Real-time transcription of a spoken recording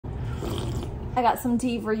I got some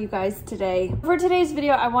tea for you guys today. For today's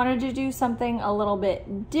video, I wanted to do something a little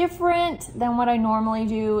bit different than what I normally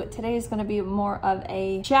do. Today is gonna be more of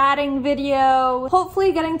a chatting video,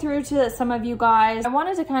 hopefully getting through to some of you guys. I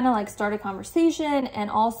wanted to kind of like start a conversation and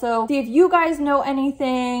also see if you guys know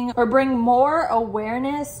anything or bring more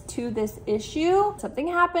awareness to this issue. Something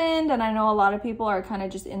happened and I know a lot of people are kind of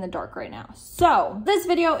just in the dark right now. So this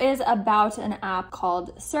video is about an app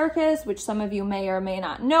called Surkus, which some of you may or may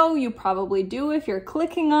not know. You probably do if you're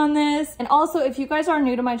clicking on this. And also, if you guys are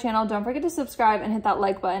new to my channel, don't forget to subscribe and hit that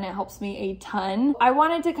like button. It helps me a ton. I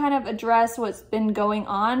wanted to kind of address what's been going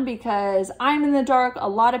on because I'm in the dark, a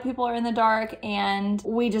lot of people are in the dark, and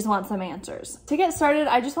we just want some answers. To get started,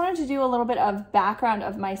 I just wanted to do a little bit of background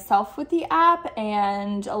of myself with the app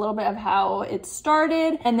and a little bit of how it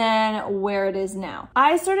started and then where it is now.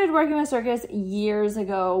 I started working with Surkus years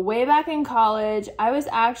ago, way back in college. I was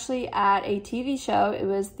actually at a TV show. It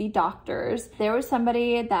was The Doctors. There was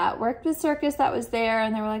somebody that worked with Surkus that was there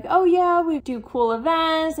and they were like, oh yeah, we do cool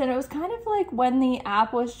events. And it was kind of like when the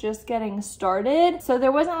app was just getting started. So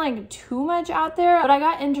there wasn't like too much out there, but I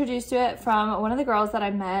got introduced to it from one of the girls that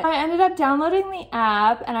I met. I ended up downloading the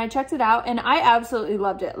app and I checked it out and I absolutely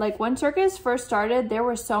loved it. Like when Surkus first started, there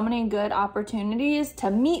were so many good opportunities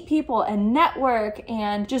to meet people and network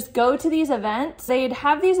and just go to these events. They'd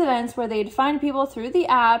have these events where they'd find people through the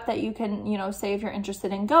app that you can, you know, say if you're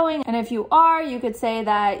interested in going. And if you are, you could say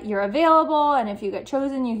that you're available. And if you get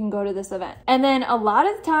chosen, you can go to this event. And then a lot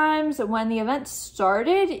of times when the event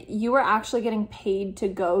started, you were actually getting paid to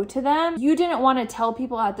go to them. You didn't want to tell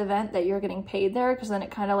people at the event that you're getting paid there because then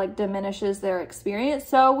it kind of like diminishes their experience.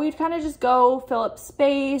 So we'd kind of just go fill up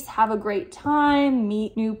space, have a great time,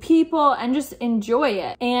 meet new people, and just enjoy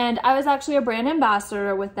it. And I was actually a brand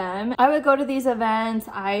ambassador with them. I would go to these events,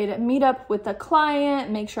 I'd meet up with the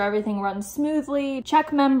client, make sure everything runs smoothly,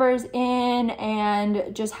 check members in,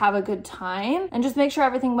 and just have a good time and just make sure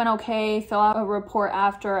everything went okay, fill out a report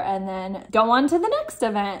after, and then go on to the next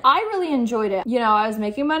event. I really enjoyed it. You know, I was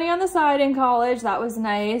making money on the side in college. That was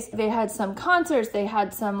nice. They had some concerts, they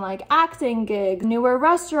had some like acting gigs, newer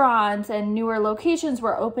restaurants and newer locations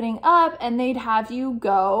were opening up and they'd have you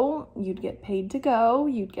go. You'd get paid to go,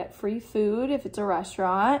 you'd get free food if it's a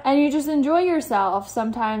restaurant, and you just enjoy yourself.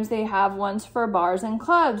 Sometimes they have ones for bars and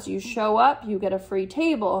clubs. You show up, you get a free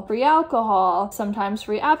table, free alcohol, sometimes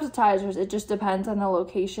free appetizers. It just depends on the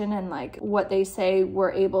location and like what they say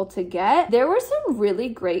we're able to get. There were some really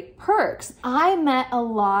great perks. I met a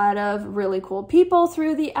lot of really cool people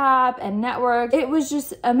through the app and network. It was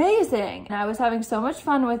just amazing. And I was having so much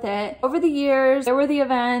fun with it. Over the years, there were the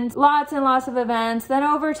events, lots and lots of events. Then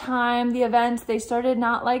over time, the events, they started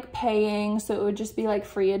not like paying. So it would just be like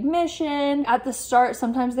free admission. At the start,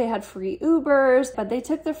 sometimes they had free Ubers, but they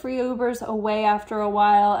took the free Ubers away after a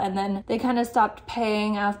while and then they kind of stopped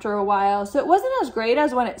paying after a while. So it wasn't as great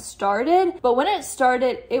as when it started, but when it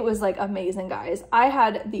started, it was like amazing, guys. I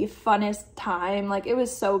had the funnest time. Like it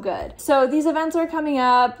was so good. So these events are coming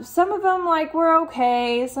up. Some of them like were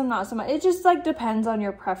okay, some not so much. It just like depends on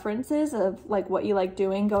your preferences of like what you like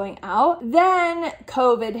doing going out. Then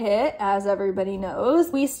COVID hit, as everybody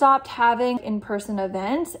knows. We stopped having in-person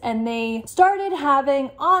events and they started having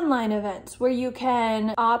online events where you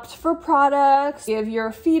can opt for products, give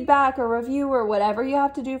your feedback or review or whatever you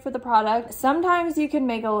have to do for the product. Sometimes you can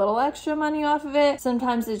make a little extra money off of it.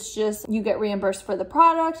 Sometimes it's just you get reimbursed for the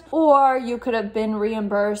product, or you could have been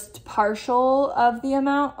reimbursed partial of the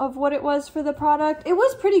amount of what it was for the product. It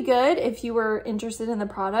was pretty good if you were interested in the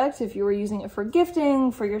product, if you were using it for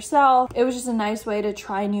gifting, for yourself. It was just a nice way to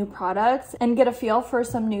try new products and get a feel for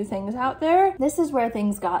some new things out there. This is where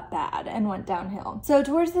things got bad and went downhill. So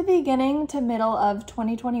towards the beginning to middle of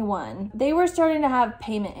 2021, they were starting to have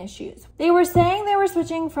payment issues. They were saying they were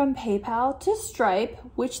switching from PayPal to Stripe,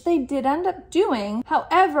 which they did end up doing.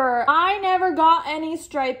 However, I never got any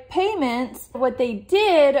Stripe payments. What they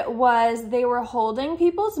did was they were holding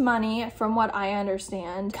people's money, from what I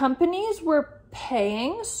understand. Companies were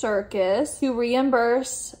paying Surkus to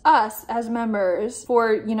reimburse us as members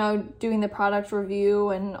for, you know, doing the product review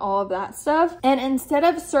and all of that stuff. And instead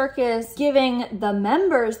of Surkus giving the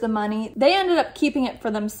members the money, they ended up keeping it for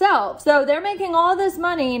themselves. So they're making all this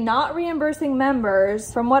money, not reimbursing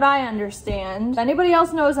members, from what I understand. If anybody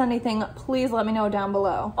else knows anything, please let me know down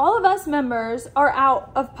below. All of us members are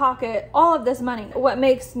out of pocket all of this money. What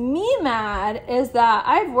makes me mad is that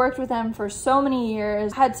I've worked with them for so many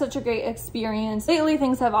years, had such a great experience experience. Lately,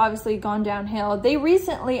 things have obviously gone downhill. They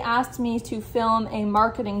recently asked me to film a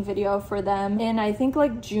marketing video for them in, I think,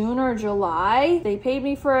 like June or July. They paid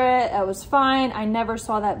me for it. That was fine. I never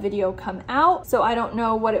saw that video come out, so I don't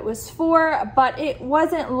know what it was for, but it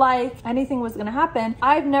wasn't like anything was gonna happen.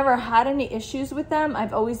 I've never had any issues with them.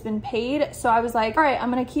 I've always been paid. So I was like, all right, I'm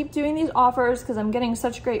gonna keep doing these offers because I'm getting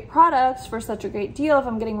such great products for such a great deal if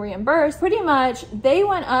I'm getting reimbursed. Pretty much, they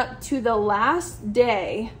went up to the last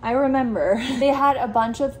day. I remember they had a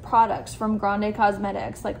bunch of products from Grande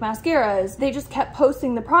Cosmetics, like mascaras. They just kept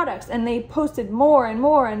posting the products and they posted more and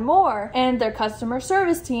more and more. And their customer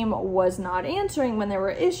service team was not answering when there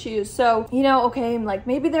were issues. So, you know, okay, like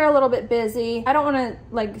maybe they're a little bit busy. I don't want to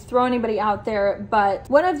like throw anybody out there, but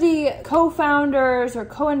one of the co-founders or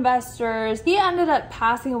co-investors, he ended up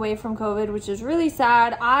passing away from COVID, which is really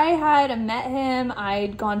sad. I had met him.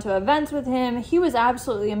 I'd gone to events with him. He was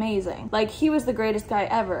absolutely amazing. Like, he was the greatest guy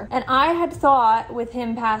ever. And I had thought with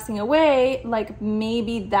him passing away, like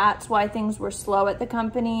maybe that's why things were slow at the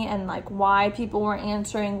company and like why people weren't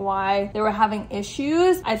answering, why they were having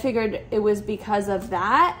issues. I figured it was because of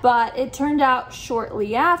that, but it turned out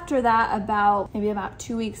shortly after that, maybe about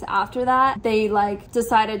 2 weeks after that, they like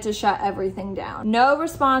decided to shut everything down. No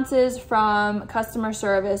responses from customer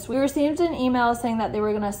service. We received an email saying that they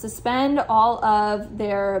were going to suspend all of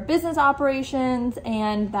their business operations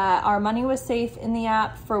and that our money was safe in the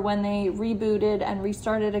app for when they rebooted and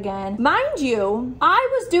restarted again. Mind you,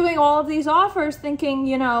 I was doing all of these offers thinking,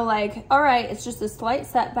 you know, like, all right, it's just a slight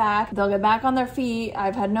setback. They'll get back on their feet.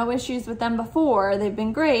 I've had no issues with them before. They've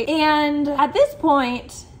been great. And at this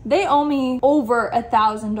point, they owe me over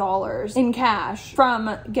 $1,000 in cash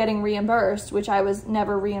from getting reimbursed, which I was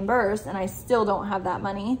never reimbursed, and I still don't have that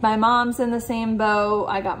money. My mom's in the same boat.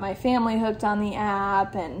 I got my family hooked on the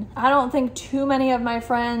app, and I don't think too many of my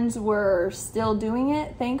friends were still doing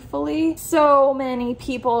it, thankfully. So many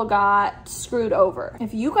people got screwed over.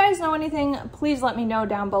 If you guys know anything, please let me know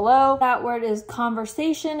down below. That word is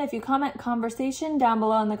conversation. If you comment conversation down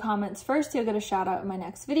below in the comments first, you'll get a shout out in my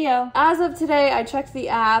next video. As of today, I checked the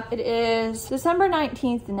app. It is December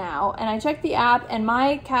 19th now, and I checked the app and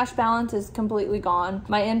my cash balance is completely gone.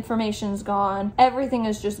 My information's gone. Everything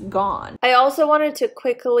is just gone. I also wanted to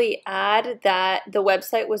quickly add that the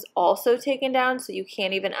website was also taken down, so you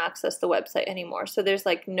can't even access the website anymore. So there's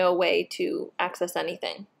like no way to access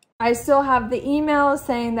anything. I still have the email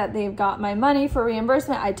saying that they've got my money for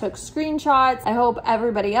reimbursement. I took screenshots. I hope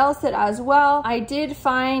everybody else did as well. I did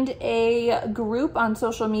find a group on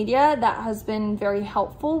social media that has been very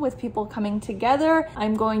helpful with people coming together.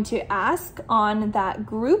 I'm going to ask on that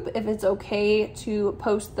group if it's okay to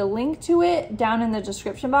post the link to it down in the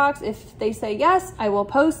description box. If they say yes, I will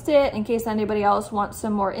post it in case anybody else wants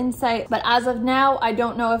some more insight. But as of now, I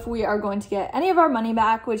don't know if we are going to get any of our money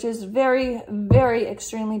back, which is very, very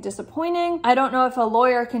extremely disappointing. I don't know if a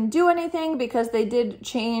lawyer can do anything because they did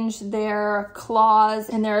change their clause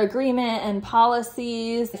in their agreement and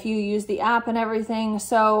policies if you use the app and everything.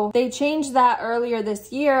 So they changed that earlier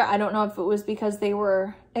this year. I don't know if it was because they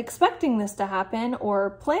were expecting this to happen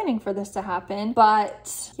or planning for this to happen,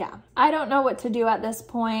 but yeah, I don't know what to do at this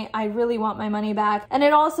point. I really want my money back. And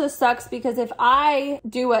it also sucks because if I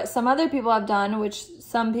do what some other people have done, which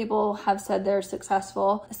some people have said they're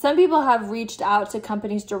successful, some people have reached out to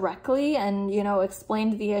companies directly and, you know,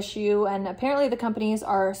 explained the issue, and apparently the companies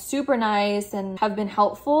are super nice and have been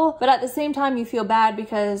helpful, but at the same time you feel bad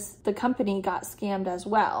because the company got scammed as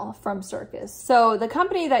well from Surkus. So the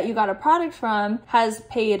company that you got a product from has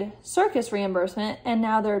paid Surkus reimbursement, and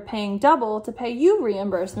now they're paying double to pay you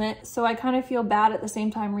reimbursement. So I kind of feel bad at the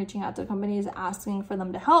same time reaching out to companies asking for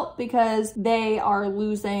them to help because they are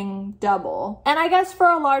losing double. And I guess for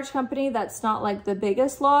a large company, that's not like the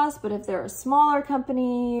biggest loss, but if they're a smaller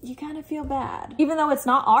company, you kind of feel bad. Even though it's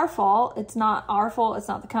not our fault, it's not our fault, it's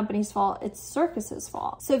not the company's fault, it's Surkus's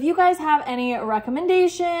fault. So if you guys have any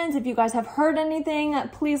recommendations, if you guys have heard anything,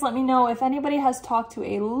 please let me know. If anybody has talked to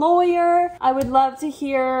a lawyer, I would love to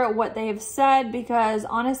hear what they've said, because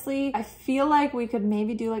honestly, I feel like we could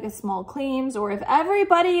maybe do like a small claims, or if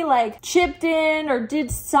everybody like chipped in or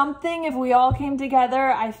did something, if we all came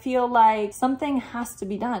together, I feel like something has to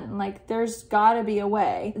be done. Like there's gotta be a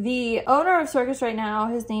way. The owner of Surkus right now,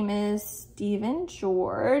 his name is Steven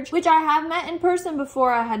George, which I have met in person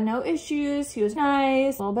before. I had no issues. He was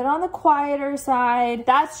nice, a little bit on the quieter side.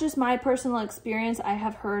 That's just my personal experience. I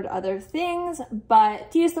have heard other things, but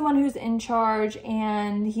he is the one who's in charge, and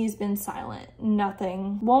and he's been silent.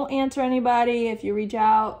 Nothing. Won't answer anybody if you reach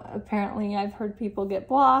out. Apparently I've heard people get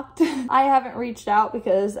blocked. I haven't reached out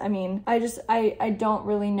because I mean, I don't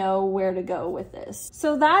really know where to go with this.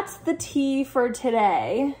 So that's the tea for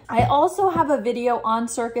today. I also have a video on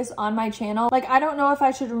Surkus on my channel. Like, I don't know if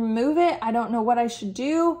I should remove it. I don't know what I should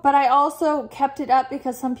do, but I also kept it up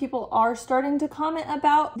because some people are starting to comment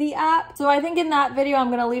about the app. So I think in that video, I'm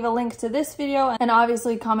gonna leave a link to this video and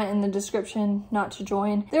obviously comment in the description not to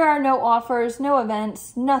join. There are no offers, no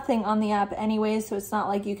events, nothing on the app anyways, so it's not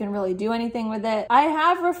like you can really do anything with it. I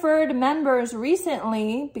have referred members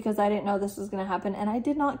recently because I didn't know this was gonna happen and I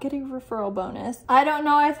did not get a referral bonus. I don't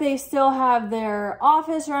know if they still have their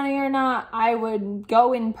office running or not. I would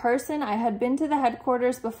go in person. I had been to the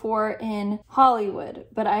headquarters before in Hollywood,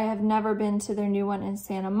 but I have never been to their new one in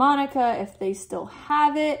Santa Monica, if they still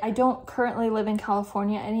have it. I don't currently live in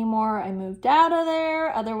California anymore. I moved out of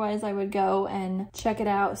there. Otherwise, I would go and check it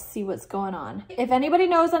out, see what's going on. If anybody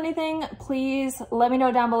knows anything, please let me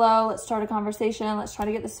know down below. Let's start a conversation. Let's try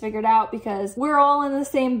to get this figured out because we're all in the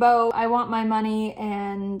same boat. I want my money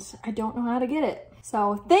and I don't know how to get it.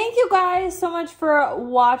 So thank you guys so much for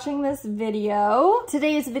watching this video.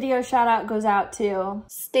 Today's video shout out goes out to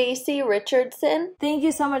Stacy Richardson. Thank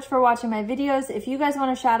you so much for watching my videos. If you guys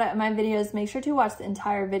want to shout out in my videos, make sure to watch the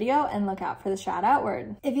entire video and look out for the shout out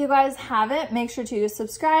word. If you guys haven't, make sure to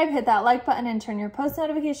subscribe, hit that like button, and turn your post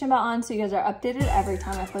notification bell on so you guys are updated every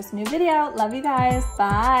time I post a new video. Love you guys.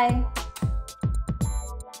 Bye.